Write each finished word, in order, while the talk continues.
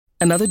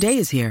Another day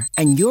is here,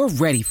 and you're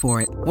ready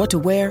for it. What to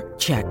wear?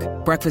 Check.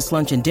 Breakfast,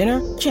 lunch, and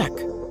dinner? Check.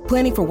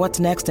 Planning for what's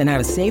next and how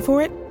to save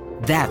for it?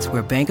 That's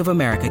where Bank of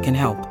America can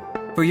help.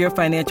 For your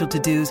financial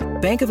to-dos,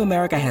 Bank of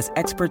America has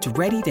experts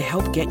ready to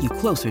help get you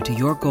closer to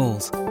your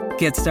goals.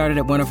 Get started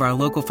at one of our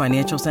local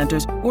financial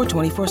centers or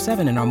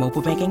 24/7 in our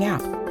mobile banking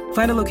app.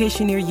 Find a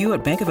location near you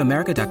at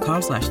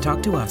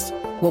bankofamerica.com/talktous.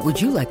 What would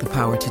you like the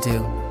power to do?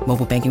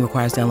 Mobile banking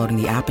requires downloading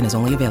the app and is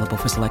only available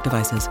for select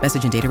devices.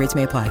 Message and data rates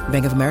may apply.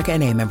 Bank of America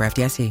N.A., member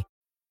FDIC.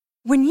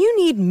 When you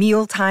need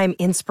mealtime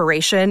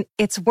inspiration,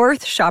 it's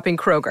worth shopping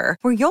Kroger,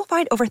 where you'll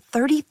find over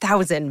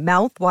 30,000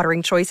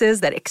 mouth-watering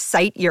choices that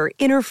excite your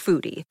inner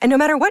foodie. And no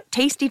matter what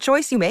tasty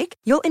choice you make,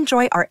 you'll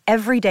enjoy our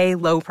everyday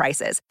low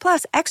prices,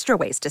 plus extra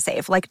ways to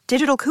save, like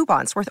digital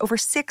coupons worth over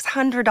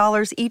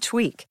 $600 each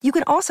week. You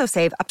can also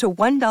save up to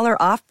 $1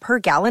 off per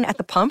gallon at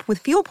the pump with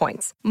fuel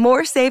points.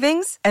 More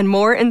savings and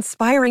more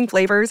inspiring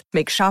flavors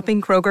make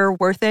shopping Kroger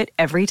worth it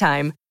every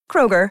time.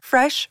 Kroger,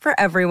 fresh for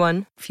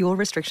everyone. Fuel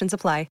restrictions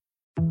apply.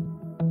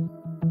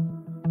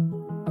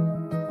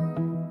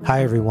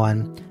 Hi,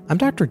 everyone. I'm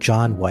Dr.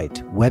 John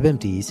White,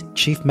 WebMD's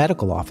Chief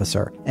Medical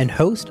Officer and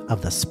host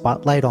of the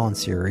Spotlight On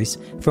series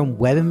from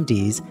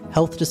WebMD's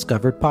Health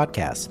Discovered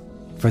podcast.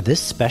 For this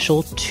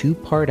special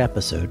two-part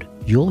episode,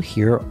 you'll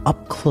hear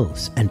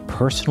up-close and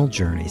personal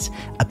journeys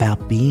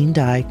about being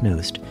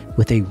diagnosed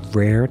with a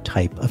rare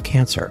type of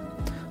cancer,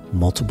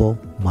 multiple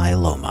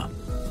myeloma.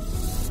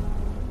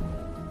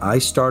 I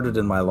started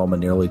in myeloma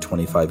nearly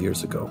 25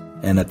 years ago.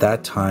 And at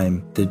that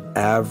time, the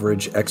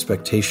average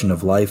expectation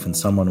of life in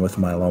someone with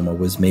myeloma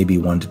was maybe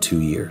 1 to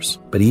 2 years.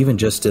 But even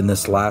just in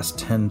this last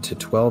 10 to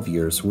 12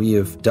 years, we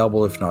have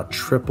doubled, if not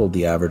tripled,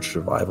 the average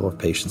survival of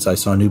patients. I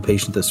saw a new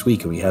patient this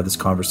week, and we had this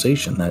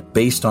conversation that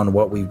based on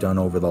what we've done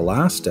over the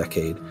last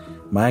decade,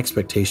 my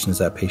expectation is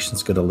that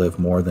patient's going to live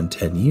more than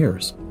 10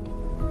 years.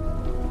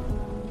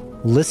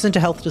 Listen to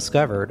Health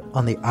Discovered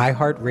on the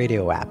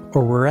iHeartRadio app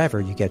or wherever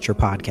you get your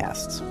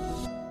podcasts.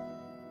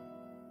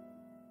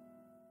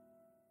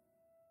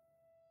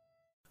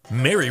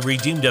 Mary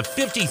redeemed a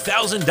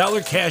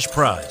 $50,000 cash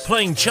prize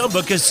playing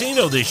Chumba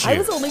Casino this year. I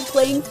was only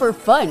playing for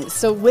fun,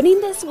 so winning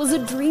this was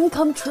a dream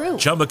come true.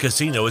 Chumba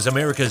Casino is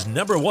America's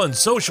 #1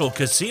 social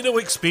casino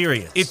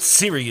experience. It's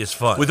serious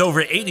fun. With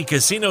over 80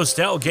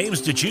 casino-style games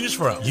to choose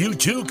from, you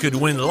too could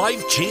win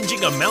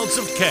life-changing amounts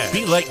of cash.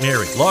 Be like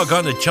Mary. Log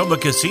on to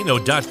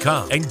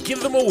ChumbaCasino.com and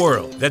give them a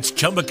whirl. That's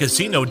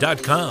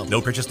ChumbaCasino.com.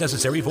 No purchase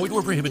necessary. Void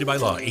where prohibited by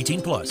law.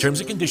 18+. Terms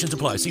and conditions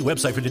apply. See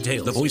website for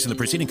details. The voice in the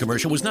preceding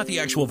commercial was not the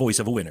actual voice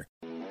of a winner.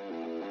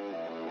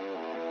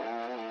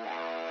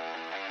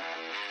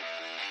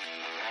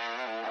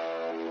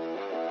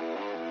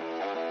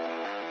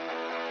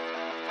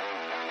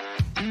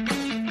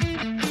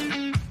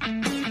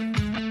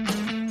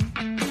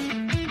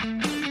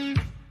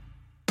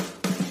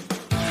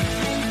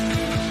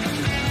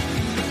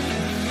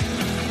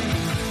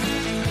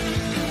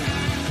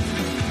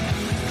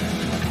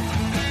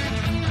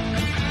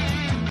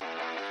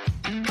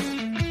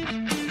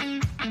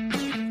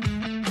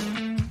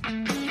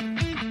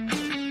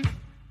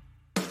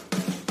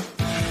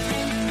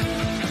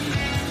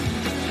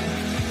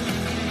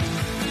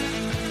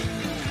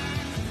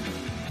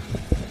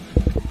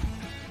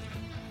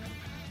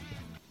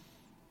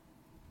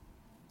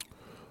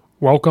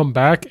 Welcome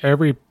back,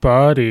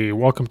 everybody.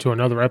 Welcome to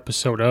another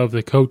episode of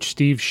the Coach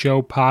Steve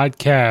Show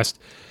podcast.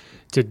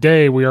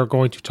 Today, we are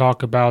going to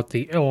talk about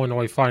the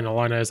Illinois Final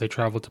Line as they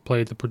travel to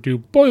play the Purdue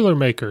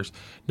Boilermakers.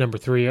 Number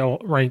 3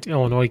 ranked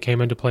Illinois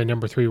came in to play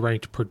number 3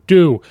 ranked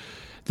Purdue,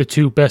 the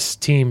two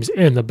best teams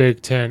in the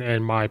Big Ten,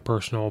 in my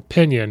personal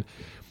opinion.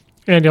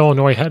 And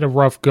Illinois had a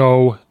rough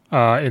go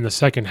in the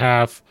second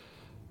half.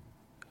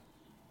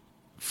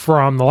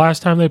 From the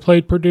last time they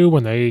played Purdue,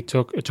 when it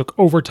took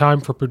overtime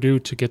for Purdue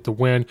to get the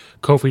win.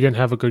 Kofi didn't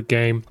have a good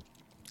game.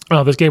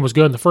 This game was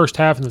good in the first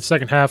half, and the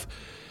second half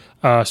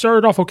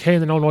started off okay,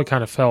 and then Illinois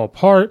kind of fell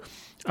apart.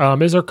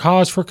 Is there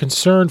cause for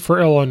concern for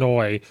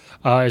Illinois?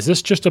 Is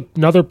this just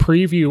another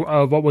preview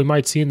of what we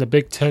might see in the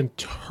Big Ten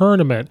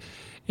tournament?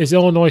 Is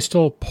Illinois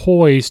still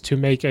poised to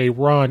make a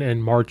run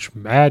in March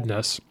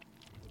Madness?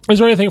 Is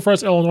there anything for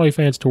us Illinois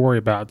fans to worry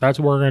about? That's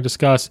what we're going to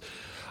discuss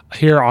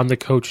here on the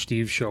Coach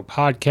Steve Show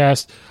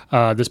podcast.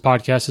 This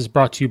podcast is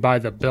brought to you by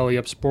the Belly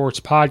Up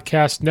Sports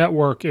Podcast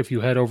Network. If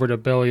you head over to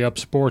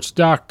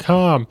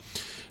bellyupsports.com,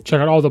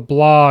 check out all the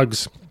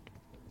blogs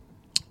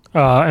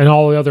and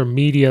all the other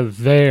media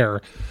there.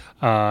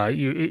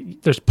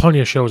 There's plenty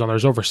of shows on there.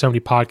 There's over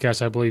 70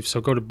 podcasts, I believe, so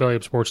go to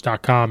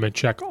bellyupsports.com and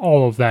check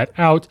all of that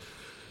out.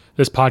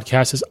 This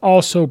podcast is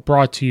also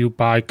brought to you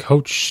by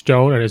Coach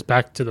Stone and his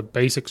Back to the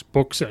Basics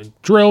books and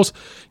drills.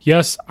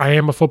 Yes, I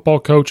am a football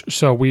coach,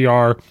 so we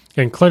are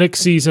in clinic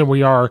season.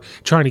 We are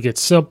trying to get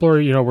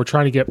simpler. We're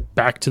trying to get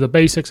back to the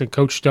basics, and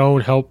Coach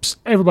Stone helps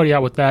everybody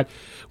out with that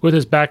with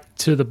his Back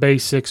to the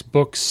Basics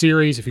book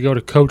series. If you go to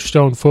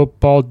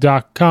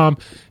CoachStoneFootball.com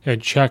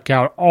and check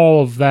out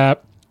all of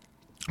that,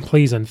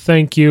 please and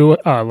thank you.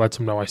 Let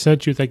them know I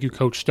sent you. Thank you,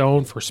 Coach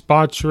Stone, for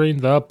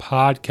sponsoring the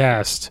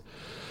podcast.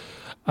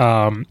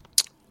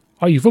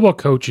 all you football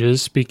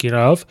coaches, speaking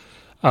of,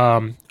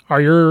 are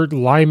your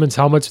linemen's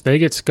helmets, they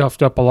get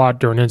scuffed up a lot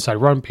during inside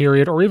run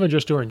period or even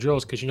just during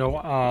drills because,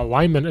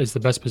 lineman is the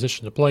best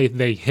position to play.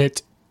 They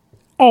hit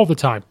all the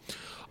time.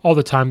 All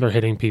the time they're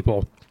hitting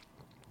people.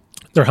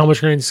 Their helmets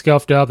are getting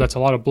scuffed up. That's a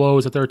lot of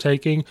blows that they're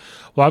taking.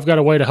 Well, I've got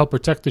a way to help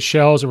protect the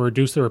shells and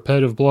reduce the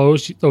repetitive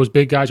blows those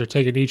big guys are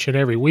taking each and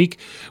every week.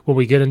 When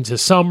we get into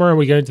summer and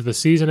we get into the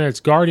season, it's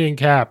Guardian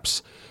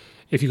Caps.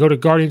 If you go to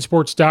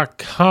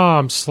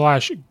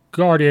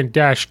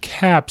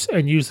guardiansports.com/Guardian-caps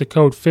and use the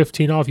code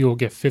 15 off, you will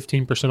get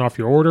 15% off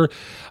your order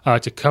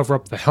to cover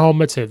up the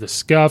helmet, save the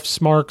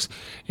scuffs, marks.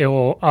 It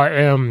will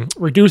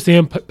reduce the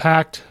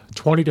impact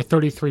 20 to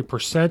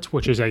 33%,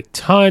 which is a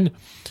ton.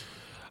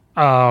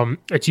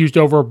 It's used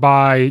over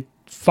by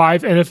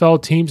 5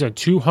 NFL teams and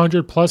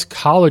 200 plus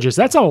colleges.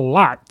 That's a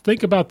lot.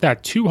 Think about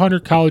that.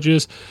 200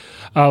 colleges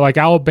like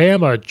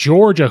Alabama,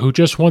 Georgia, who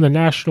just won the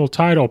national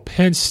title,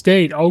 Penn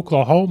State,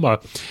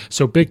 Oklahoma.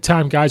 So big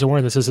time guys are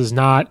wearing this. This is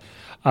not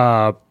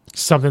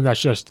something that's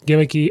just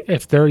gimmicky.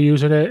 If they're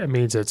using it, it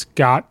means it's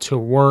got to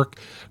work.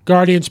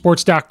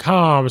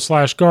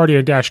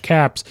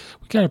 Guardiansports.com/Guardian-caps.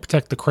 We got to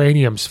protect the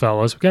craniums,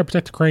 fellas. We got to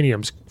protect the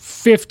craniums.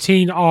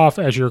 15 off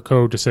as your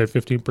code to save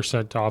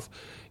 15% off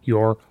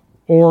your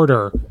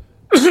order.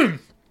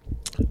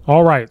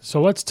 All right,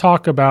 so let's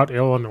talk about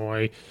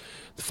Illinois.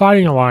 The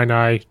Fighting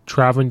Illini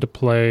traveling to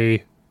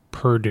play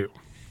Purdue.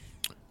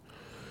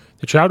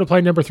 They travel to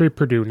play number 3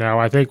 Purdue. Now,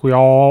 I think we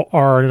all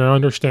are in an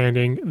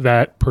understanding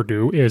that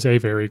Purdue is a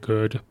very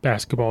good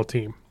basketball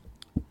team.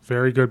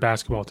 Very good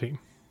basketball team.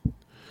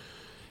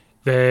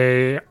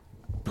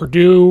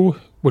 Purdue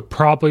would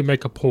probably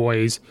make a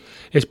poise.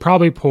 Is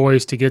probably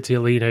poised to get to the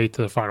Elite Eight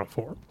to the Final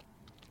Four.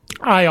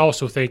 I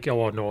also think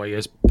Illinois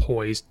is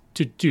poised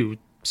to do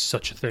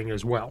such a thing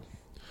as well.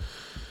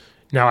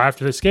 Now,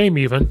 after this game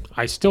even,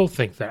 I still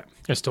think that.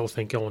 I still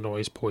think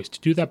Illinois is poised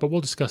to do that, but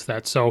we'll discuss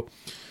that. So,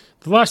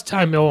 the last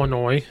time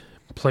Illinois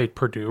played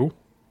Purdue,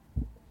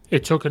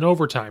 it took an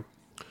overtime.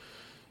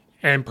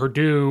 And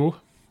Purdue,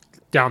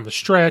 down the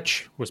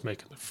stretch, was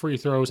making the free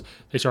throws.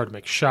 They started to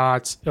make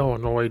shots.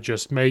 Illinois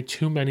just made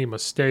too many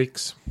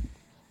mistakes.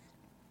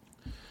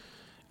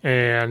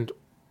 And,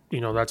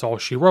 that's all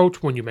she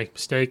wrote. When you make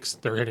mistakes,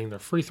 they're hitting their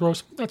free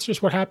throws. That's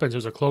just what happens. It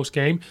was a close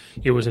game.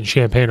 It was in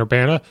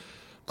Champaign-Urbana.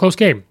 Close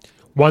game.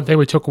 One thing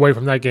we took away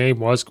from that game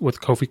was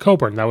with Kofi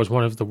Coburn. That was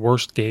one of the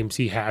worst games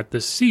he had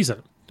this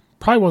season.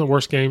 Probably one of the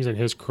worst games in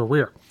his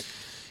career.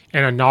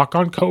 And a knock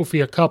on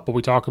Kofi, a couple.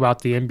 We talk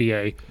about the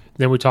NBA.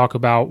 Then we talk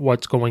about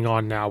what's going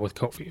on now with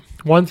Kofi.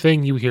 One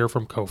thing you hear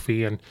from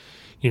Kofi, and,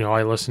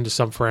 I listen to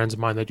some friends of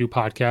mine that do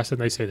podcasts,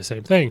 and they say the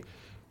same thing.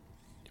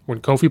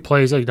 When Kofi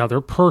plays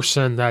another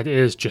person that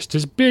is just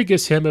as big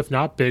as him, if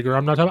not bigger,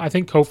 I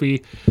think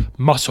Kofi,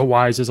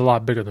 muscle-wise, is a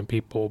lot bigger than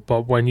people.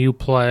 But when you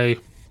play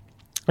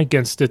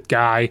against a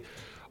guy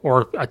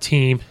or a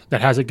team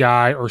that has a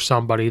guy or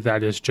somebody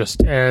that is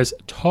just as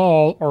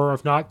tall or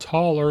if not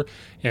taller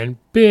and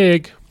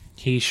big,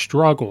 he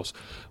struggles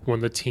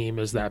when the team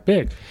is that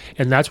big.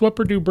 And that's what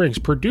Purdue brings.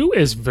 Purdue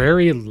is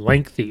very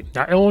lengthy.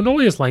 Now,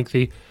 Illinois is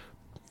lengthy,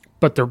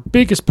 but their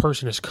biggest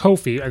person is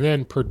Kofi. And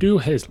then Purdue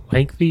is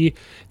lengthy.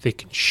 They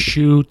can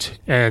shoot.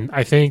 And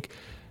I think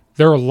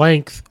their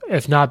length,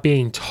 if not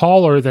being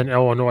taller than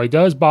Illinois,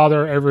 does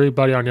bother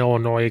everybody on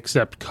Illinois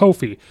except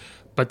Kofi.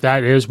 But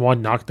that is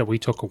one knock that we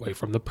took away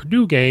from the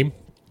Purdue game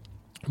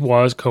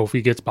was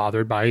Kofi gets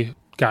bothered by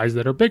guys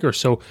that are bigger.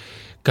 So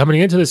coming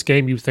into this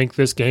game, you think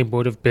this game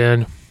would have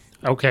been,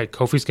 okay,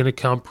 Kofi's going to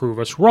come prove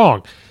us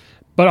wrong.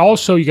 But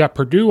also you got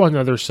Purdue on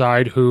the other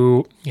side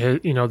who,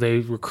 they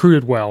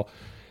recruited well.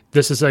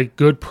 This is a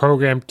good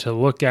program to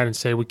look at and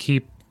say we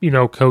keep,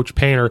 Coach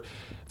Painter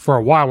for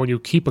a while. When you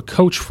keep a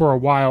coach for a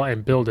while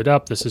and build it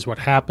up, this is what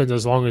happens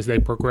as long as they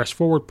progress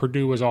forward.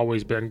 Purdue has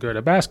always been good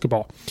at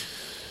basketball.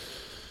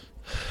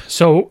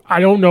 So I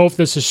don't know if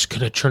this is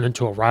going to turn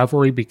into a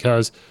rivalry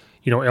because,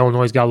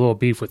 Illinois got a little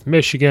beef with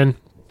Michigan.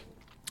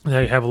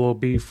 They have a little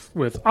beef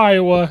with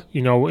Iowa,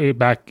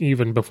 back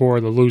even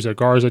before the Luza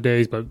Garza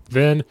days. But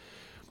then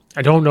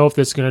I don't know if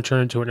this is going to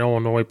turn into an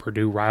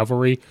Illinois-Purdue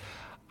rivalry.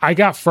 I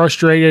got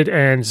frustrated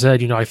and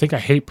said, I think I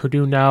hate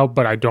Purdue now,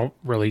 but I don't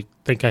really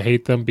think I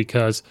hate them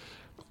because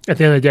at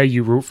the end of the day,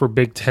 you root for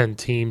Big Ten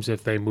teams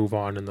if they move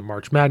on in the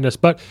March Madness.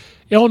 But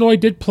Illinois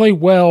did play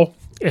well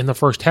in the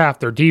first half.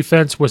 Their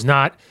defense was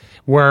not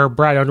where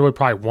Brad Underwood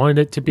probably wanted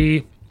it to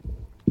be.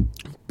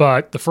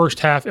 But the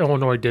first half,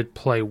 Illinois did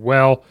play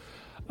well.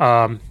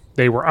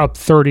 They were up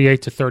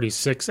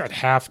 38-36 at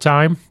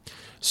halftime.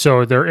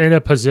 So they're in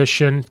a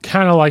position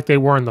kind of like they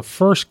were in the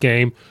first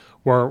game,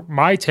 where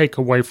my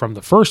takeaway from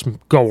the first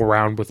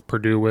go-around with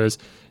Purdue is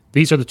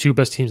these are the two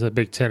best teams in the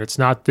Big Ten. It's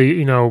not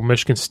the,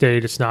 Michigan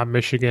State. It's not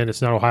Michigan.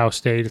 It's not Ohio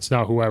State. It's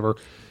not whoever.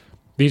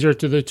 These are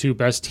the two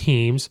best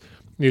teams.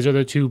 These are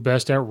the two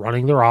best at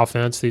running their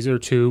offense. These are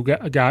two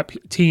got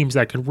teams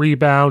that can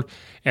rebound,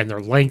 and they're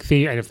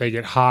lengthy, and if they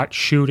get hot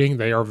shooting,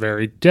 they are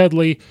very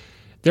deadly.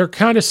 They're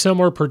kind of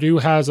similar. Purdue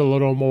has a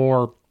little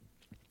more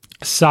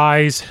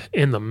size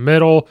in the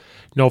middle.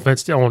 No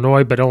offense to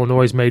Illinois, but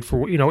Illinois is made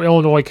for,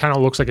 Illinois kind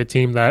of looks like a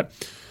team that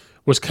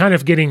was kind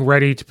of getting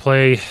ready to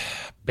play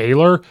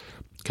Baylor,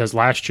 because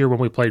last year when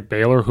we played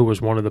Baylor, who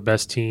was one of the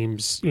best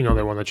teams, they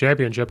won the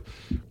championship,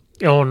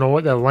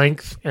 Illinois, the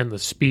length and the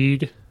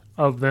speed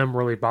of them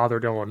really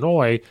bothered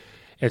Illinois.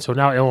 And so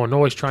now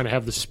Illinois is trying to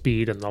have the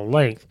speed and the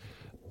length.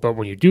 But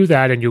when you do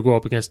that and you go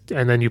up against,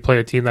 and then you play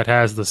a team that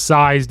has the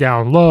size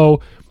down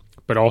low,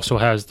 but also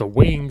has the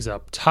wings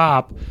up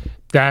top,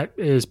 that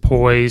is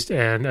poised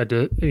and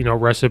a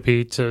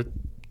recipe to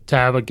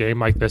have a game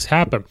like this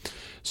happen.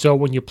 So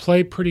when you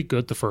play pretty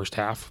good the first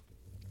half,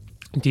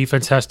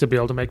 defense has to be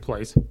able to make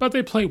plays, but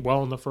they played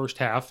well in the first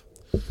half.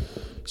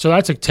 So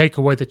that's a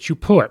takeaway that you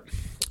put.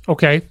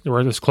 Okay,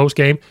 we're in this close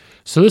game.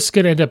 So this is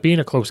going to end up being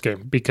a close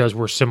game because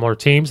we're similar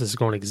teams. This is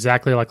going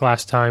exactly like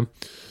last time.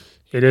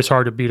 It is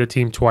hard to beat a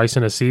team twice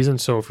in a season.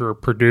 So if you're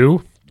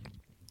Purdue,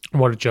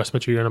 what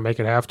adjustments are you going to make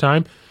at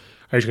halftime?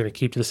 Are you going to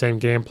keep to the same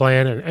game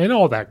plan and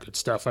all that good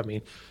stuff? I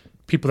mean,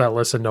 people that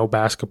listen know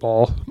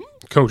basketball.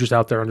 Coaches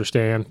out there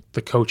understand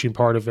the coaching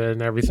part of it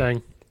and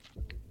everything.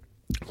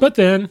 But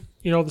then,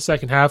 the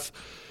second half,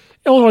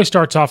 Illinois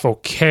starts off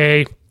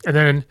okay, and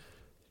then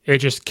it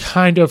just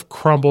kind of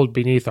crumbled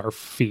beneath our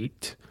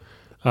feet.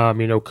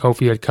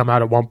 Kofi had come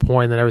out at one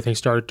point, and then everything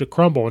started to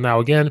crumble. Now,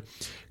 again,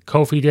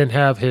 Kofi didn't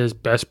have his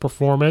best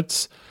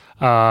performance.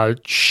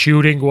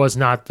 Shooting was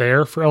not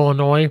there for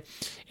Illinois,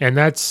 and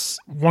that's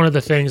one of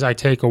the things I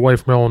take away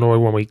from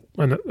Illinois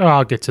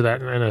I'll get to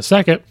that in a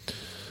second.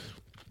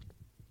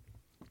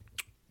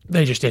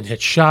 They just didn't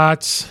hit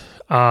shots.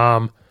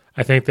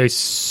 I think they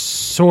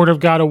sort of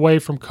got away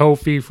from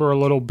Kofi for a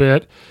little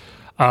bit.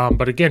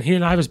 But again, he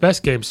didn't have his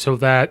best game, so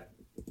that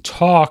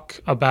talk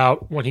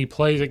about when he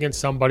plays against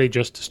somebody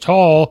just as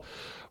tall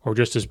or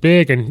just as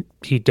big and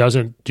he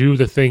doesn't do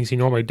the things he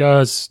normally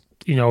does,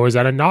 is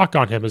that a knock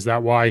on him? Is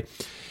that why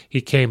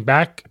he came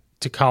back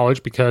to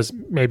college? Because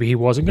maybe he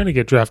wasn't going to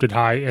get drafted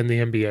high in the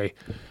NBA.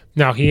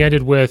 Now, he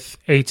ended with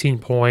 18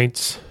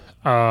 points,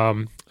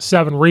 7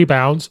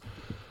 rebounds.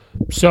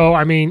 So,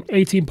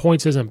 18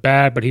 points isn't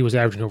bad, but he was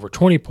averaging over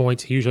 20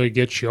 points. He usually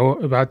gets you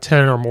about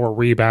 10 or more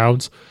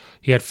rebounds.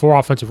 He had 4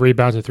 offensive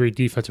rebounds and 3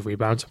 defensive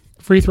rebounds.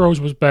 Free throws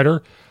was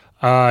better.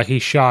 He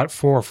shot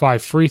 4 or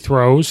 5 free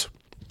throws.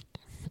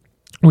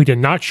 We did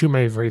not shoot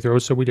many free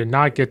throws, so we did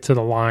not get to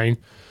the line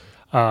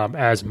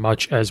as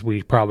much as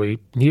we probably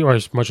need, or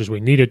as much as we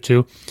needed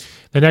to.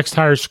 The next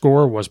highest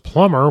score was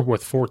Plummer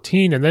with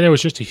 14, and then it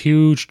was just a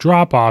huge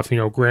drop-off.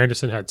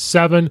 Grandison had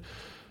 7,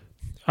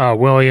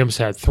 Williams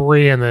had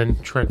 3, and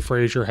then Trent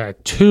Frazier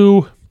had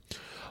 2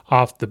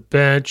 off the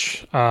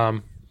bench.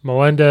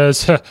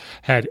 Melendez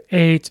had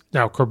 8.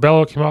 Now,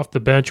 Corbello came off the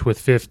bench with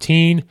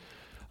 15.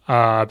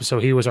 So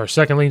he was our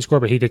second leading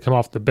scorer, but he did come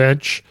off the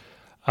bench.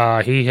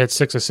 He had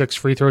 6 of 6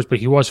 free throws, but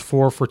he was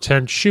 4 for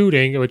 10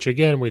 shooting, which,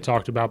 again, we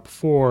talked about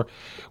before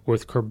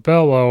with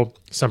Corbello.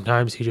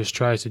 Sometimes he just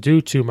tries to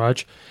do too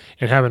much.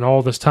 And having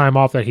all this time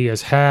off that he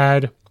has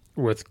had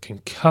with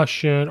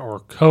concussion or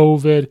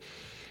COVID,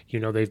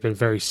 they've been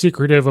very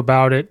secretive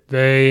about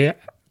it.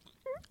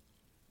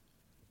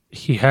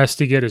 He has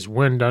to get his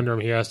wind under him.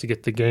 He has to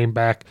get the game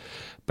back.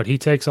 But he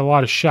takes a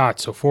lot of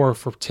shots, so 4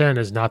 for 10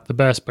 is not the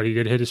best, but he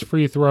did hit his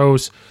free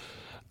throws.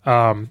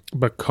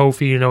 But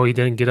Kofi, he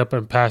didn't get up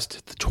and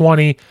past the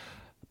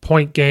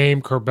 20-point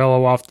game.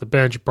 Corbello off the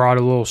bench brought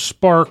a little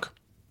spark.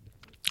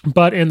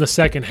 But in the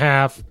second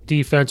half,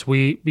 defense,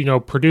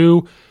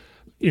 Purdue,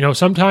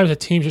 sometimes a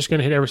team's just going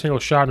to hit every single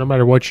shot no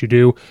matter what you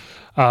do.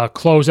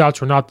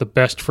 Closeouts were not the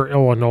best for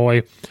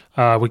Illinois.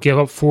 We gave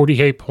up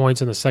 48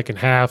 points in the second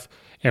half,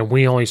 and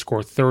we only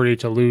scored 30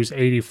 to lose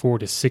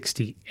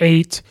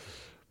 84-68.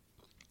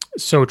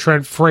 So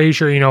Trent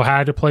Frazier,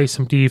 had to play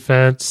some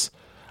defense.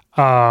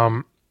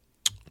 But,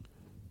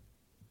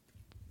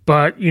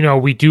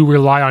 we do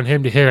rely on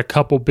him to hit a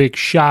couple big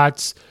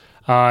shots.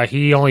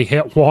 He only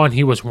hit 1.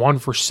 He was 1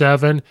 for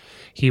 7.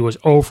 He was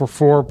 0 for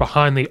 4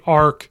 behind the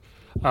arc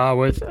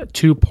with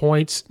 2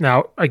 points.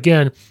 Now,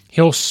 again,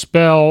 he'll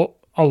spell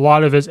a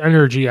lot of his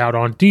energy out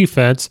on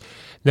defense.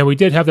 Then we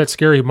did have that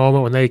scary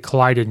moment when they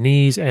collided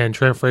knees and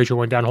Trent Frazier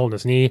went down holding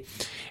his knee.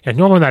 And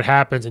normally when that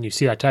happens and you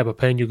see that type of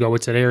pain, you go,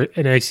 it's an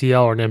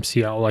ACL or an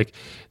MCL. Like,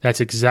 that's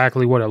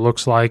exactly what it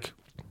looks like.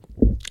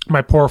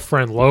 My poor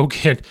friend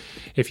Logan,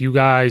 if you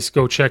guys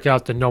go check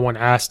out the No One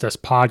Asked Us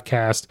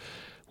podcast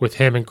with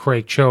him and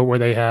Craig Choate, where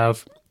they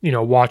have,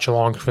 watch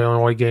along for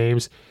Illinois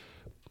games.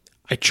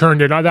 I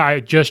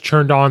just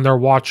turned on their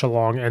watch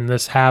along and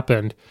this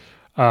happened.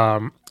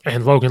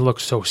 And Logan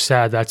looks so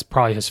sad. That's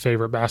probably his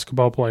favorite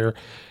basketball player.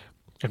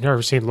 I've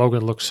never seen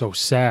Logan look so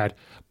sad.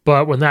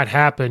 But when that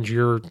happens,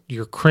 you're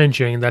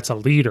cringing. That's a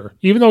leader.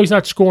 Even though he's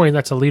not scoring,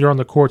 that's a leader on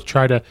the court to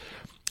try to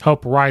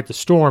help ride the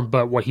storm.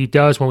 But what he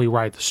does when we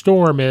ride the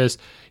storm is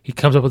he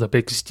comes up with a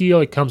big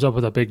steal, he comes up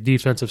with a big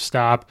defensive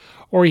stop,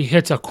 or he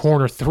hits a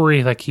corner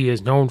 3 like he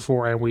is known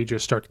for, and we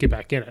just start to get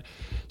back in it.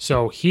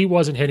 So he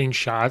wasn't hitting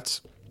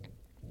shots.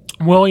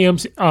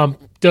 Williams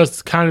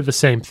does kind of the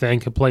same thing,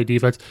 can play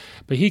defense,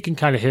 but he can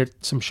kind of hit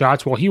some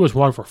shots. Well, he was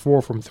 1 for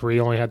 4 from 3,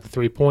 only had the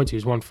 3 points. He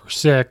was 1 for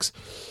 6.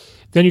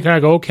 Then you kind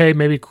of go, okay,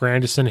 maybe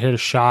Grandison hit a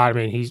shot.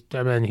 He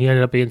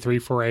ended up being 3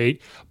 for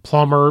 8.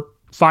 Plummer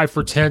 5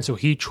 for 10, so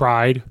he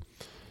tried.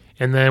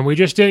 And then we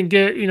just didn't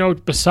get,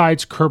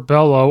 besides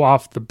Curbelo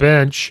off the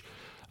bench,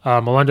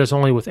 Melendez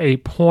only with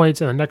 8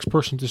 points, and the next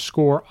person to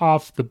score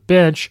off the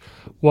bench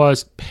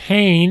was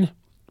Payne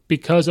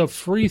because of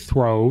free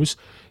throws.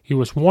 He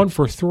was 1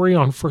 for 3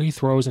 on free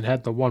throws and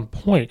had the 1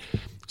 point.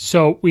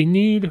 So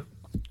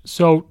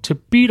to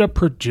beat up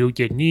Purdue,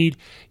 you need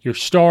your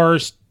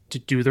stars to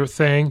do their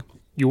thing.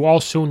 You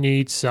also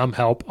need some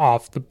help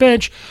off the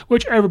bench,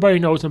 which everybody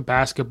knows in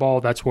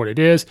basketball, that's what it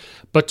is.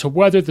 But to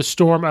weather the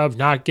storm of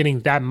not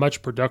getting that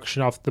much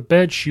production off the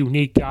bench, you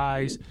need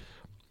guys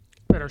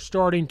that are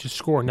starting to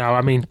score.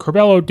 Now,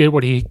 Curbelo did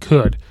what he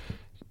could,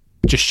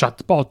 just shot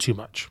the ball too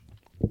much.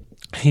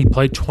 He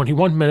played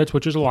 21 minutes,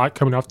 which is a lot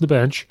coming off the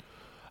bench.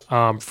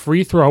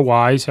 Free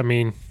throw-wise,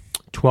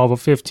 12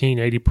 of 15,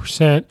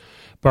 80%.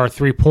 But our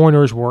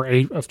three-pointers were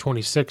 8 of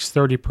 26,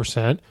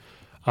 30%.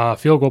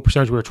 Field goal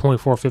percentage, we were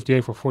 24 of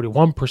 58 for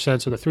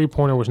 41%, so the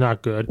three-pointer was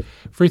not good.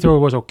 Free throw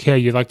was okay.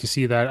 You'd like to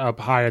see that up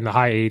high in the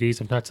high 80s.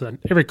 If not,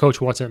 every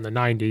coach wants it in the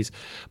 90s,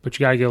 but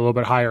you got to get a little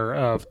bit higher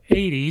of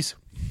 80s.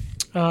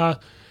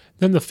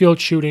 Then the field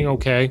shooting,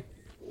 okay.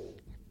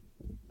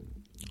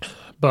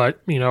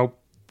 But,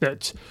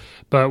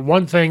 But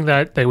one thing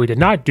that we did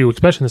not do,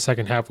 especially in the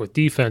second half with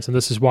defense, and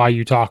this is why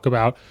you talk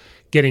about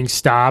getting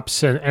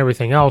stops and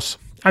everything else.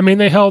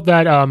 They held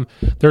that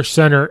their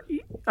center,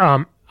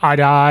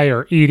 Idai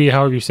or Edie,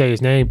 however you say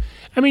his name.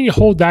 You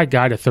hold that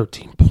guy to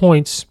 13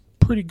 points,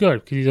 pretty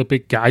good because he's a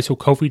big guy. So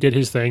Kofi did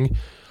his thing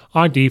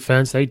on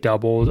defense. They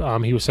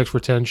doubled. He was 6 for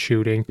 10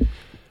 shooting,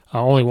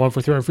 only 1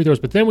 for 3 on free throws.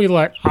 But then we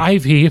let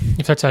Ivy,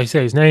 if that's how you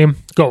say his name,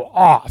 go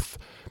off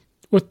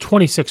with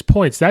 26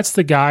 points. That's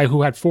the guy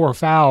who had 4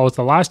 fouls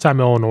the last time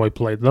Illinois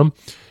played them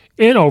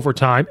in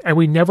overtime, and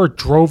we never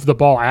drove the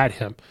ball at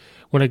him.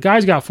 When a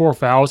guy's got 4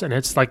 fouls and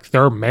it's like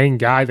their main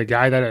guy, the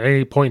guy that at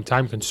any point in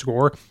time can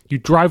score, you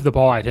drive the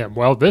ball at him.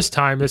 Well, this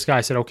time, this guy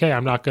said, okay,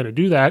 I'm not going to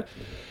do that.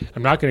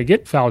 I'm not going to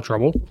get foul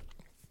trouble.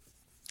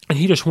 And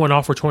he just went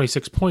off for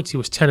 26 points. He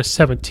was 10 of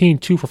 17,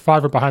 2 for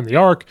 5 behind the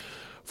arc,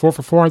 4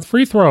 for 4 on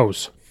free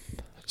throws.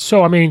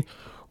 So,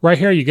 right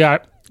here you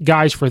got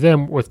guys for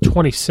them with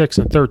 26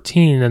 and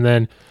 13, and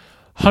then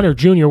Hunter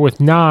Jr.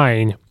 with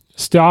 9,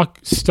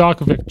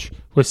 Stojkovic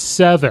with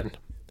 7,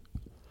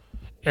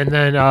 and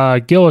then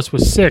Gillis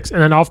with 6,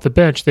 and then off the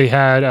bench they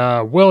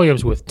had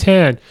Williams with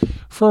 10,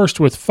 First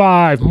with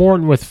 5,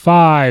 Morton with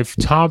 5,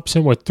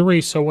 Thompson with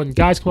 3. So when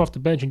guys come off the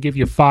bench and give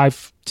you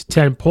 5 to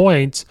 10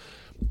 points,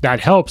 that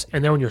helps.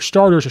 And then when your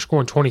starters are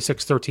scoring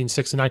 26, 13,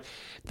 6, and 9,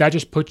 that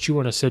just puts you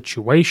in a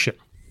situation.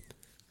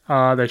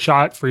 They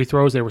shot free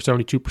throws. They were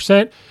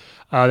 72%.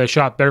 They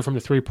shot better from the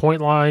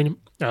three-point line,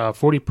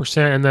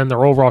 40%, and then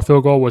their overall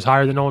field goal was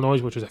higher than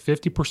Illinois', which was at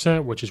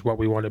 50%, which is what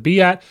we want to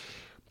be at.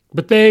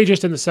 But they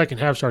just in the second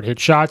half started to hit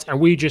shots, and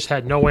we just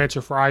had no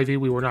answer for Ivy.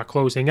 We were not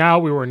closing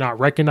out. We were not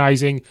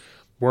recognizing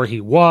where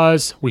he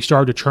was. We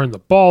started to turn the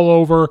ball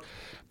over,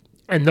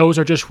 and those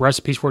are just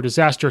recipes for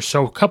disaster.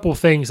 So a couple of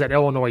things that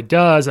Illinois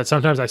does that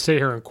sometimes I sit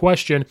here and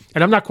question,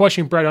 and I'm not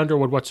questioning Brad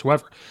Underwood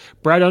whatsoever.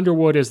 Brad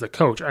Underwood is the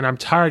coach, and I'm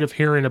tired of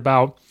hearing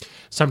about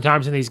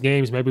sometimes in these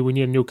games, maybe we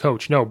need a new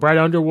coach. No, Brad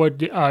Underwood,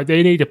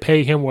 they need to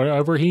pay him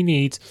whatever he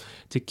needs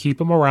to keep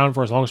him around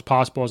for as long as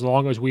possible, as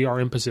long as we are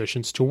in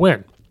positions to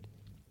win.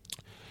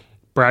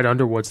 Brad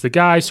Underwood's the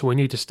guy, so we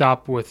need to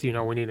stop with,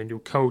 we need a new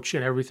coach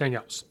and everything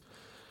else.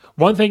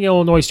 One thing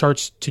Illinois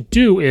starts to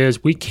do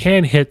is we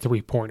can hit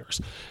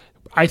three-pointers.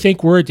 I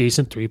think we're a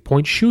decent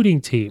three-point shooting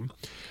team.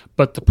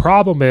 But the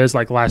problem is,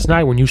 like last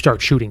night, when you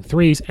start shooting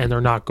threes and they're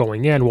not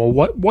going in, well,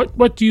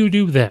 what do you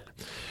do then?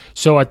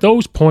 So at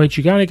those points,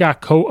 you kind of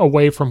got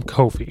away from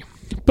Kofi.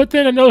 But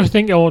then another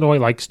thing Illinois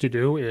likes to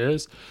do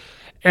is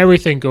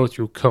everything go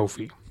through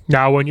Kofi.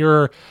 Now, when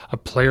you're a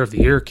Player of the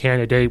Year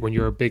candidate, when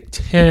you're a Big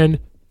Ten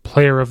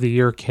Player of the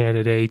Year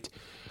candidate,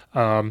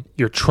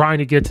 you're trying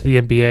to get to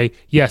the NBA.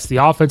 Yes, the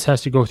offense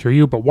has to go through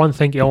you, but one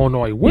thing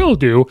Illinois will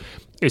do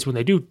is when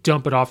they do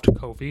dump it off to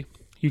Kofi,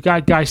 you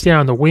got guys standing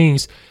on the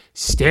wings,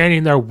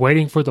 standing there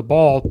waiting for the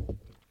ball.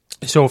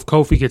 So if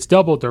Kofi gets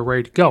doubled, they're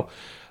ready to go.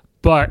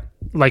 But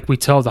like we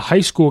tell the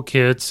high school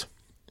kids,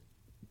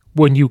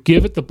 when you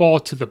give it the ball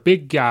to the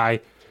big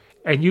guy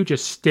and you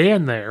just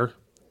stand there,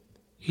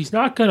 he's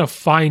not going to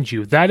find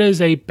you. That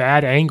is a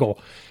bad angle.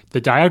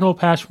 The diagonal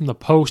pass from the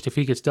post, if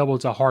he gets doubled,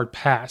 it's a hard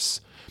pass.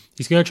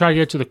 He's going to try to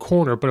get to the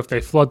corner, but if they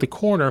flood the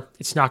corner,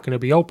 it's not going to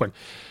be open.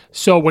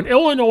 So when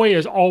Illinois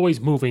is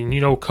always moving,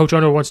 Coach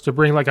Underwood wants to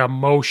bring like a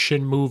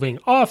motion-moving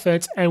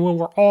offense, and when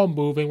we're all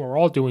moving, we're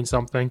all doing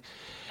something,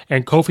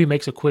 and Kofi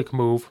makes a quick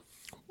move,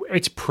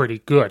 it's pretty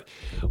good.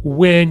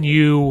 When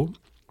you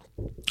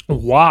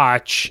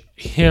watch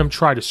him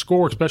try to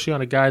score, especially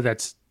on a guy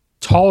that's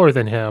taller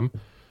than him,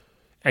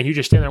 and you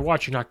just stand there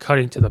watching, you're not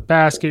cutting to the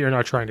basket, you're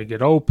not trying to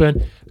get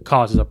open, it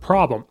causes a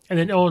problem. And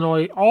then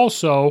Illinois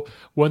also,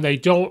 when they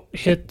don't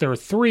hit their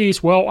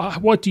threes, well,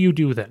 what do you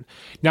do then?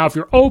 Now, if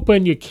you're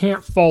open, you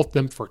can't fault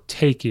them for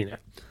taking it.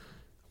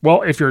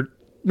 Well, if you're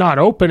not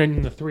open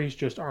and the threes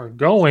just aren't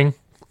going,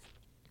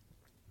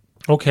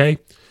 okay,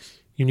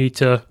 you need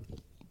to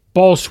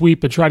ball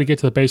sweep and try to get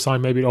to the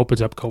baseline. Maybe it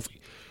opens up Kofi.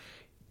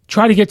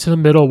 Try to get to the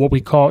middle, what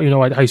we call,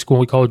 at high school,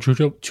 we call it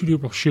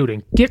two-dribble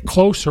shooting. Get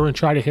closer and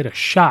try to hit a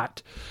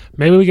shot.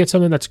 Maybe we get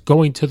something that's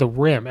going to the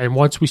rim. And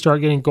once we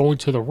start getting going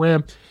to the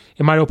rim,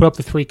 it might open up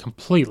the three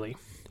completely.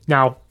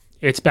 Now,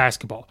 it's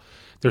basketball.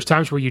 There's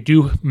times where you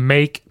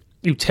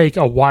take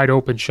a wide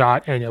open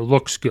shot and it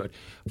looks good.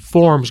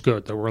 Form's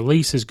good. The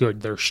release is good.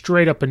 They're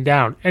straight up and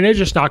down. And it's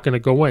just not going to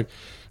go in.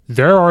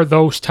 There are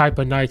those type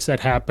of nights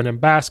that happen in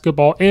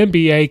basketball,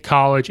 NBA,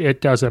 college.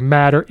 It doesn't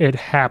matter. It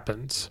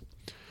happens.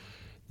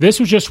 This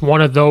was just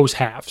one of those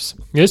halves.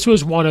 This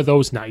was one of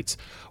those nights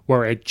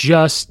where it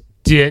just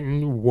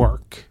didn't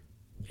work.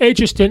 It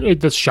just didn't.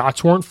 The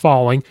shots weren't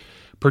falling.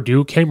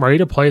 Purdue came ready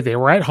to play. They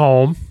were at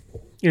home.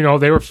 They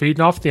were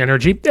feeding off the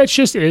energy. That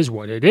just is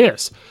what it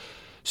is.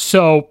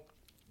 So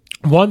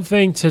another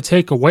thing to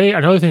take away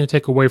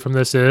from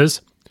this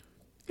is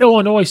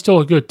Illinois is still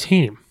a good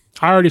team.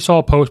 I already saw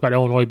a post about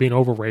Illinois being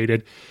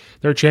overrated.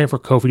 They're chanting for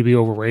Kofi to be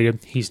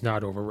overrated. He's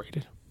not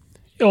overrated.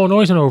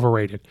 Illinois isn't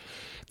overrated.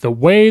 The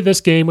way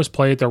this game was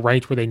played, they're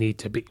ranked where they need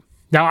to be.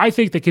 Now, I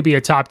think they could be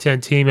a top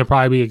 10 team and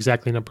probably be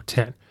exactly number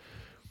 10.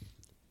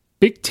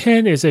 Big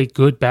Ten is a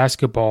good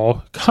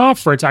basketball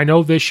conference. I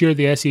know this year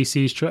the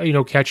SEC's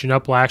catching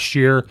up last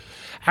year.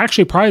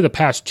 Actually, probably the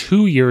past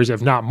 2 years,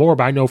 if not more,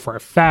 but I know for a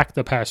fact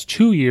the past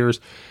 2 years,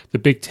 the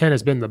Big Ten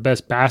has been the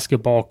best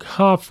basketball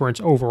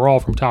conference overall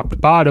from top to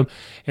bottom,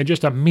 and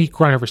just a meat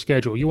grinder of a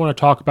schedule. You want to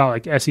talk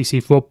about like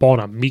SEC football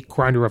and a meat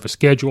grinder of a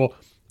schedule.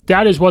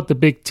 That is what the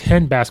Big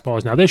Ten basketball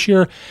is now. This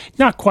year,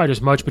 not quite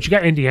as much, but you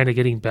got Indiana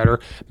getting better.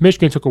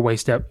 Michigan took a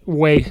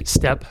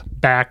step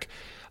back.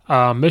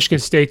 Michigan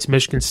State's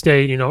Michigan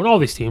State, and all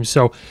these teams.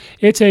 So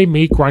it's a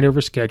meat grinder of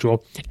a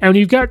schedule. And when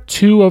you've got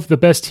two of the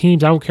best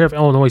teams, I don't care if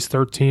Illinois is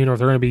 13 or if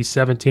they're going to be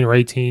 17 or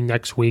 18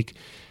 next week.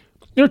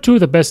 They're two of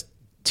the best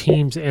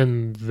teams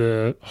in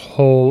the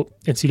whole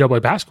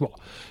NCAA basketball.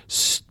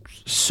 So,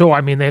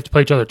 they have to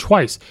play each other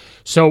twice.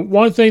 So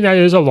one thing that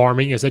is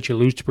alarming is that you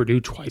lose to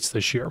Purdue twice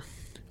this year.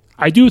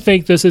 I do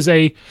think this is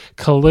a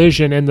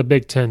collision in the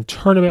Big Ten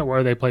tournament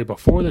where they play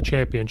before the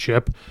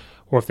championship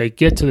or if they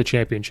get to the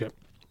championship.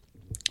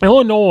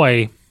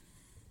 Illinois,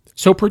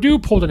 so Purdue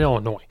pulled in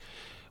Illinois.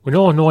 When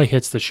Illinois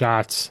hits the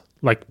shots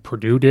like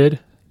Purdue did,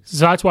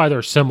 so that's why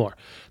they're similar.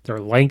 They're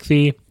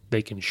lengthy,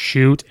 they can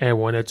shoot,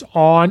 and when it's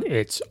on,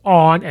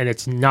 and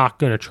it's not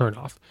going to turn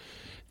off.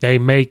 They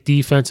make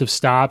defensive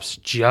stops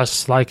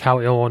just like how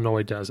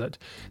Illinois does it.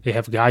 They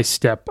have guys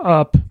step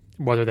up.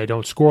 Whether they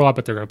don't score a lot,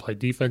 but they're going to play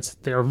defense.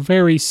 They're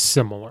very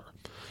similar.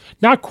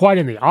 Not quite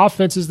in the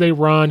offenses they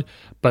run,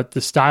 but the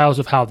styles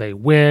of how they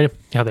win,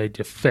 how they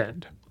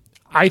defend.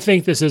 I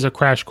think this is a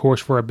crash course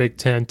for a Big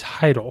Ten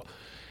title,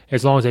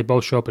 as long as they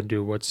both show up and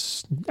do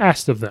what's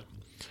asked of them.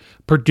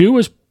 Purdue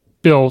is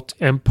built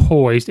and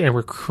poised and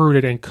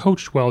recruited and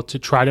coached well to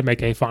try to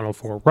make a Final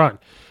Four run.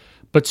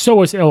 But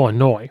so is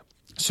Illinois.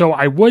 So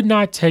I would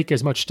not take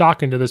as much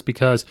stock into this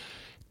because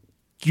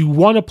you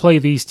want to play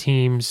these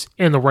teams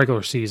in the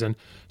regular season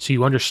so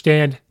you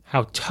understand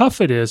how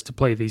tough it is to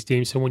play these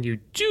teams. So when you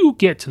do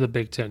get to the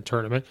Big Ten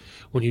tournament,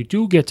 when you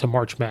do get to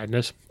March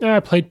Madness,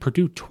 I played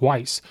Purdue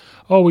twice.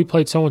 Oh, we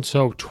played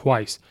so-and-so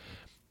twice.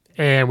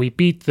 And we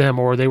beat them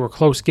or they were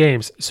close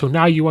games. So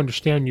now you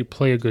understand you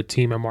play a good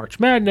team in March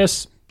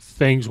Madness,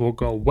 things will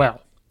go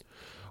well.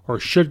 Or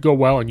should go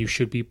well, and you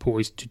should be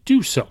poised to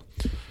do so.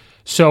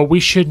 So we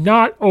should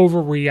not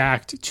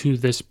overreact to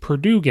this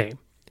Purdue game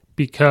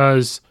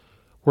because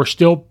we're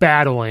still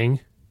battling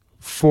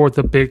for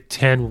the Big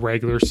Ten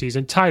regular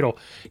season title.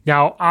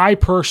 Now, I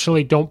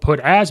personally don't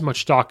put as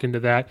much stock into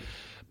that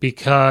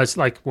because,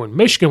 like, when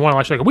Michigan won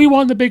last year, we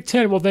won the Big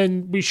Ten. Well,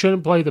 then we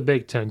shouldn't play the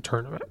Big Ten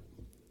tournament.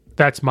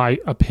 That's my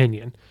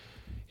opinion.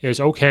 Is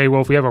okay.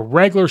 Well, if we have a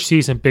regular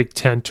season Big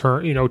Ten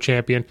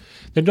champion,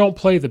 then don't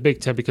play the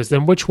Big Ten because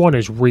then which one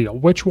is real?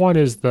 Which one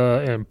is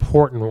the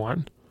important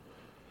one?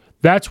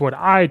 That's what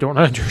I don't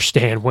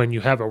understand when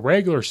you have a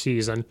regular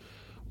season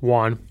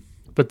one.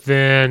 But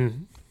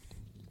then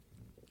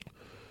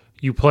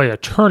you play a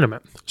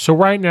tournament. So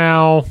right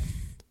now,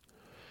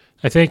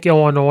 I think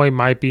Illinois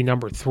might be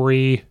number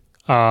 3.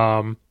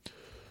 Because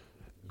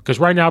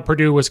right now,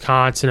 Purdue,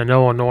 Wisconsin, and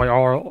Illinois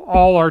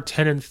all are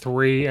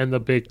 10-3 in the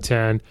Big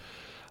Ten.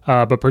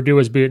 But Purdue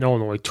has beaten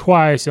Illinois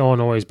twice.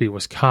 Illinois has beat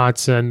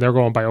Wisconsin. They're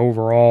going by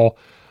overall.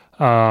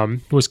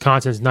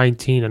 Wisconsin's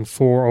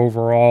 19-4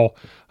 overall.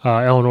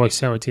 Illinois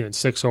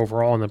 17-6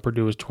 overall, and then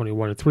Purdue is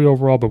 21-3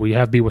 overall. But we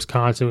have beat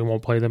Wisconsin. We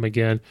won't play them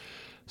again.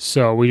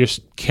 So we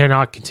just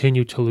cannot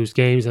continue to lose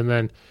games. And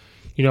then,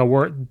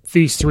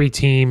 these 3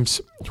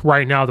 teams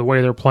right now, the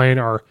way they're playing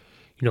are,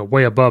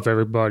 way above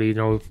everybody.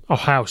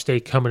 Ohio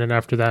State coming in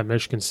after that,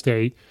 Michigan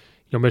State,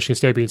 Michigan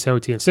State being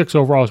 17-6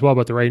 overall as well,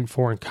 but they're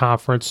 8-4 in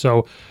conference.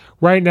 So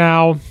right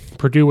now,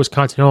 Purdue,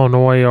 Wisconsin,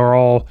 Illinois are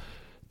all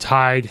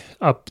tied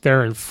up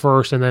there in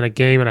first, and then a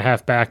game and a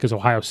half back is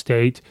Ohio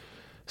State.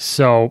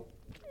 So,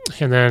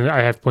 and then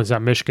I have points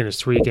out Michigan is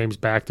 3 games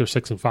back. They're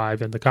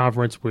 6-5 in the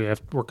conference.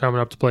 We're coming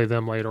up to play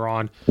them later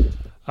on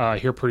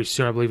here pretty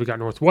soon. I believe we got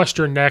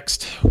Northwestern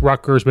next,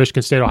 Rutgers,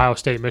 Michigan State, Ohio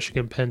State,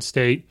 Michigan, Penn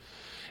State,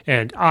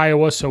 and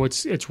Iowa. So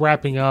it's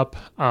wrapping up.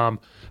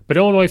 But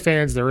Illinois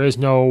fans,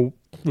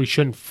 we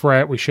shouldn't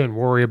fret. We shouldn't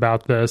worry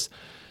about this.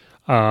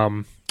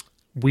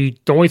 The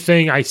only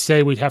thing I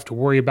say we'd have to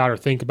worry about or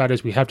think about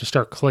is we have to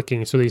start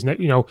clicking. So these,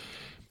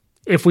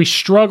 if we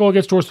struggle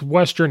against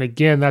Northwestern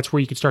again, that's where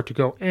you can start to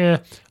go,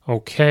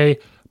 okay.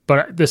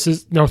 But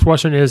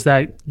Northwestern is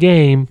that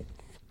game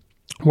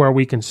where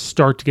we can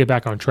start to get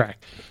back on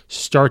track,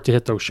 start to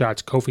hit those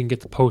shots. Kofi can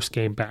get the post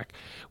game back.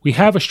 We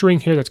have a string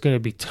here that's going to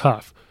be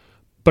tough,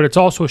 but it's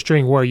also a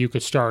string where you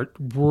could start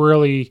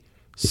really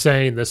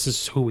saying this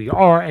is who we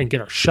are and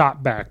get our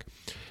shot back.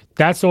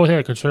 That's the only thing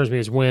that concerns me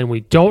is when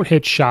we don't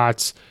hit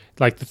shots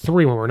like the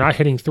 3, when we're not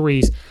hitting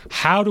threes.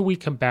 How do we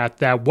combat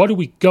that? What do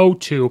we go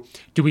to?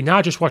 Do we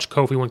not just watch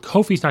Kofi? When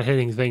Kofi's not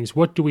hitting things,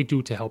 what do we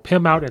do to help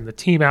him out and the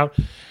team out?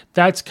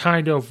 That's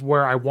kind of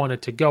where I want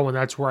it to go, and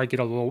that's where I get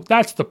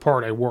that's the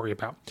part I worry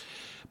about.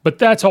 But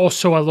that's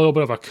also a little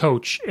bit of a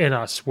coach in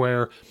us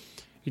where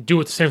you do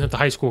it the same thing with the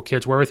high school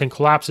kids where everything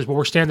collapses, but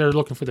we're standing there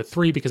looking for the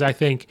 3 because I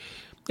think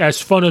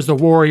as fun as the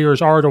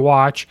Warriors are to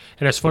watch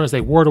and as fun as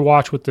they were to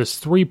watch with this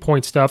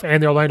 3-point stuff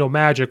and the Orlando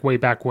Magic way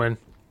back when,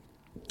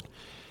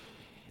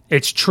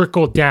 it's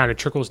trickled down. It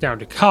trickles down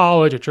to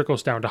college. It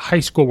trickles down to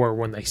high school where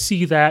when they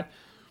see that,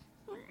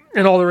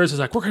 and all there is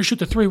like, we're going to shoot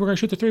the 3, we're going to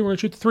shoot the 3, we're going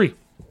to shoot the 3.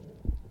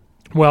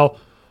 Well,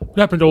 what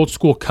happened to old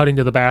school cutting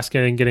to the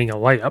basket and getting a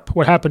layup?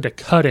 What happened to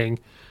cutting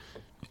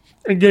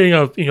and getting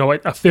a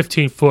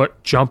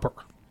 15-foot jumper,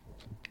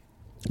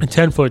 a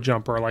 10-foot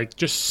jumper, like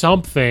just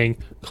something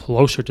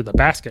closer to the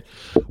basket?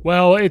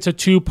 Well, it's a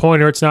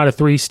 2-pointer. It's not a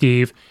 3,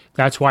 Steve.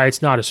 That's why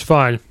it's not as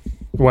fun.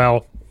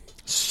 Well,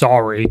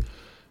 sorry.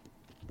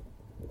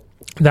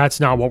 That's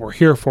not what we're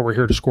here for. We're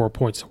here to score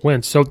points and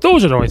win. So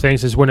those are the only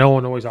things is when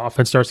Illinois'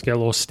 offense starts to get a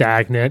little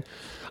stagnant,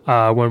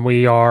 when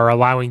we are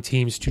allowing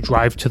teams to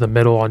drive to the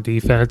middle on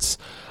defense.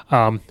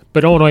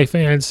 But Illinois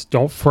fans,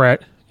 don't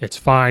fret. It's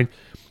fine.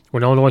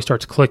 When Illinois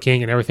starts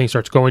clicking and everything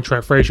starts going,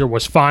 Trent Frazier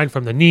was fine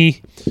from the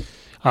knee.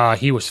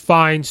 He was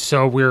fine,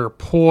 so we're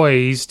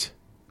poised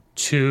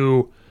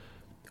to...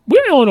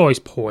 Illinois is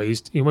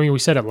poised. We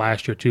said it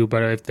last year too,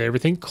 but if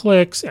everything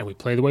clicks and we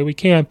play the way we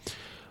can,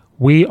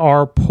 we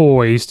are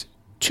poised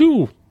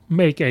to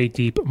make a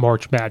deep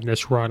March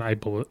Madness run, I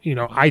believe.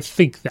 I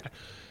think that.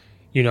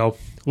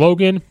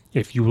 Logan,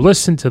 if you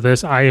listen to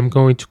this, I am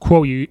going to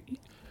quote you.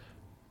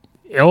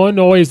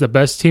 Illinois is the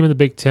best team in the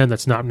Big Ten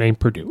that's not named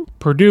Purdue.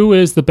 Purdue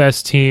is the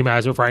best team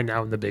as of right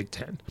now in the Big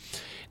Ten.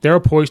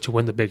 They're poised to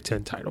win the Big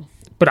Ten title.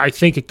 But I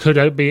think it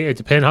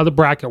depends how the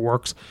bracket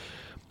works.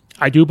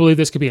 I do believe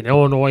this could be an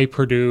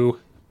Illinois-Purdue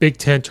Big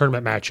Ten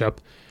tournament matchup.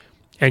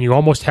 And you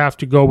almost have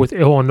to go with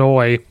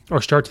Illinois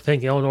or start to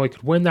think Illinois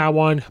could win that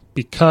one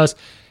because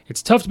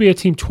it's tough to beat a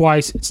team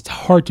twice. It's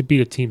hard to beat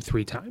a team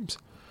 3 times.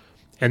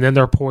 And then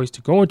they're poised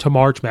to go into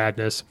March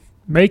Madness,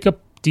 make a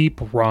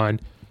deep run,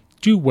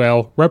 do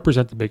well,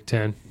 represent the Big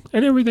Ten,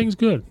 and everything's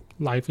good.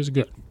 Life is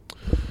good.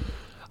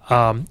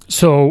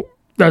 So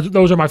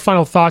those are my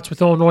final thoughts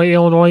with Illinois.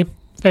 Illinois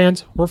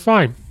fans, we're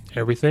fine.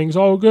 Everything's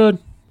all good.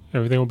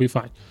 Everything will be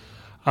fine.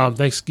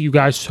 Thanks you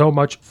guys so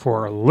much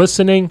for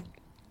listening.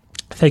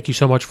 Thank you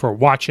so much for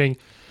watching.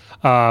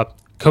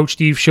 Coach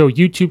Steve Show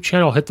YouTube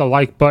channel. Hit the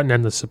like button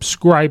and the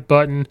subscribe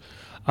button.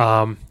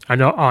 I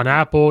know on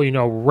Apple,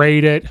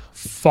 rate it,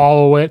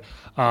 follow it.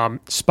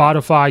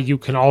 Spotify, you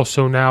can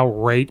also now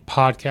rate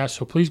podcasts.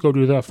 So please go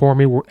do that for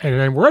me. And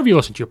then wherever you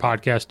listen to your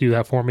podcast, do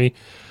that for me.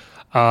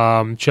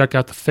 Check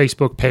out the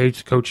Facebook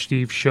page, Coach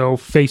Steve Show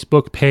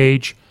Facebook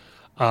page.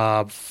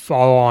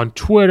 Follow on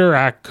Twitter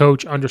at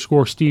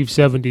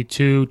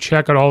Coach_Steve72.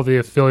 Check out all the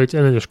affiliates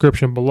in the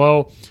description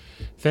below.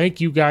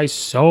 Thank you guys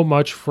so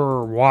much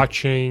for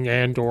watching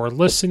and or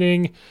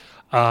listening.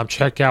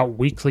 Check out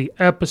weekly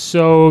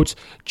episodes.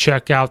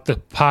 Check out the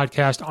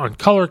podcast on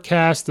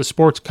Colorcast, the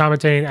sports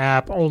commentating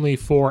app only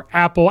for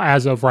Apple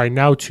as of right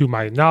now, to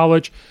my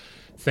knowledge.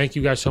 Thank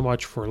you guys so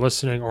much for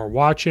listening or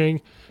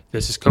watching.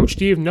 This is Coach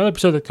Steve, another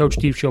episode of the Coach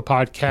Steve Show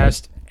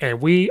podcast,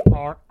 and we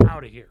are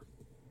out of here.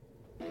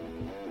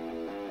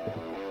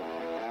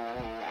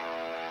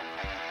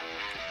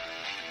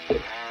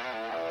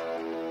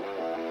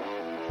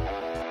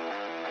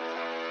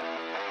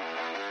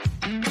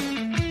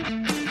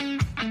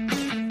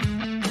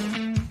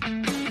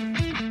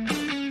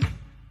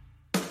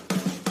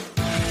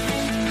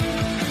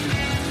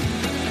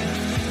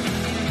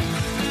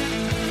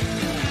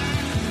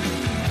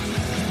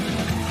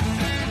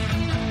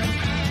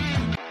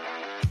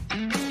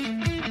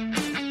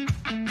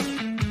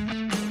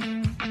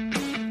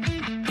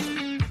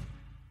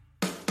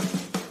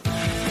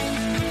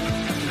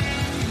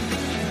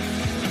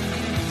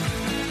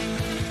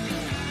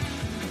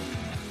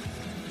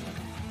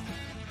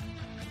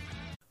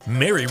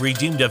 Mary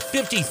redeemed a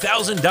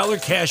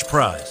 $50,000 cash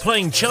prize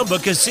playing Chumba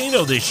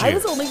Casino this year. I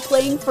was only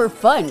playing for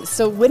fun,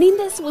 so winning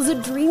this was a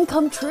dream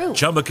come true.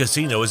 Chumba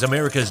Casino is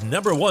America's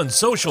 #1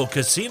 social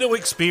casino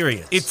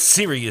experience. It's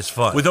serious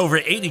fun. With over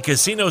 80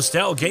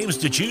 casino-style games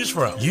to choose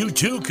from, you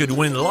too could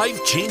win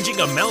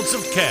life-changing amounts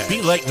of cash.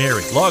 Be like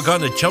Mary. Log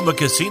on to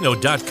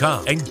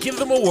ChumbaCasino.com and give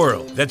them a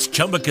whirl. That's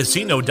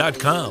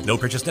ChumbaCasino.com. No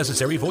purchase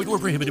necessary. Void where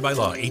prohibited by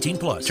law. 18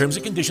 plus. Terms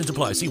and conditions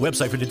apply. See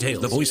website for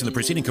details. The voice in the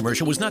preceding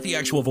commercial was not the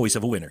actual voice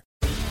of a winner.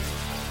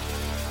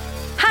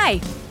 Hi,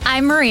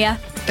 I'm Maria.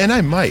 And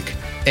I'm Mike.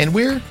 And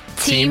we're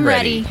Team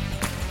Ready.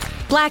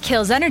 Black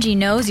Hills Energy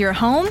knows your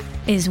home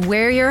is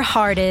where your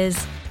heart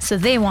is, so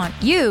they want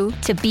you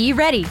to be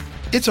ready.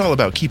 It's all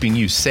about keeping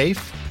you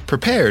safe,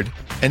 prepared,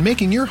 and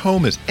making your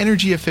home as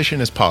energy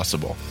efficient as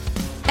possible.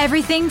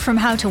 Everything from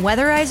how to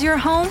weatherize your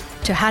home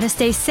to how to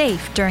stay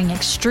safe during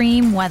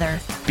extreme weather.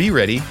 Be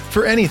ready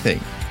for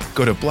anything.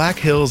 Go to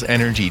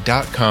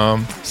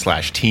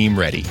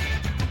blackhillsenergy.com/teamready.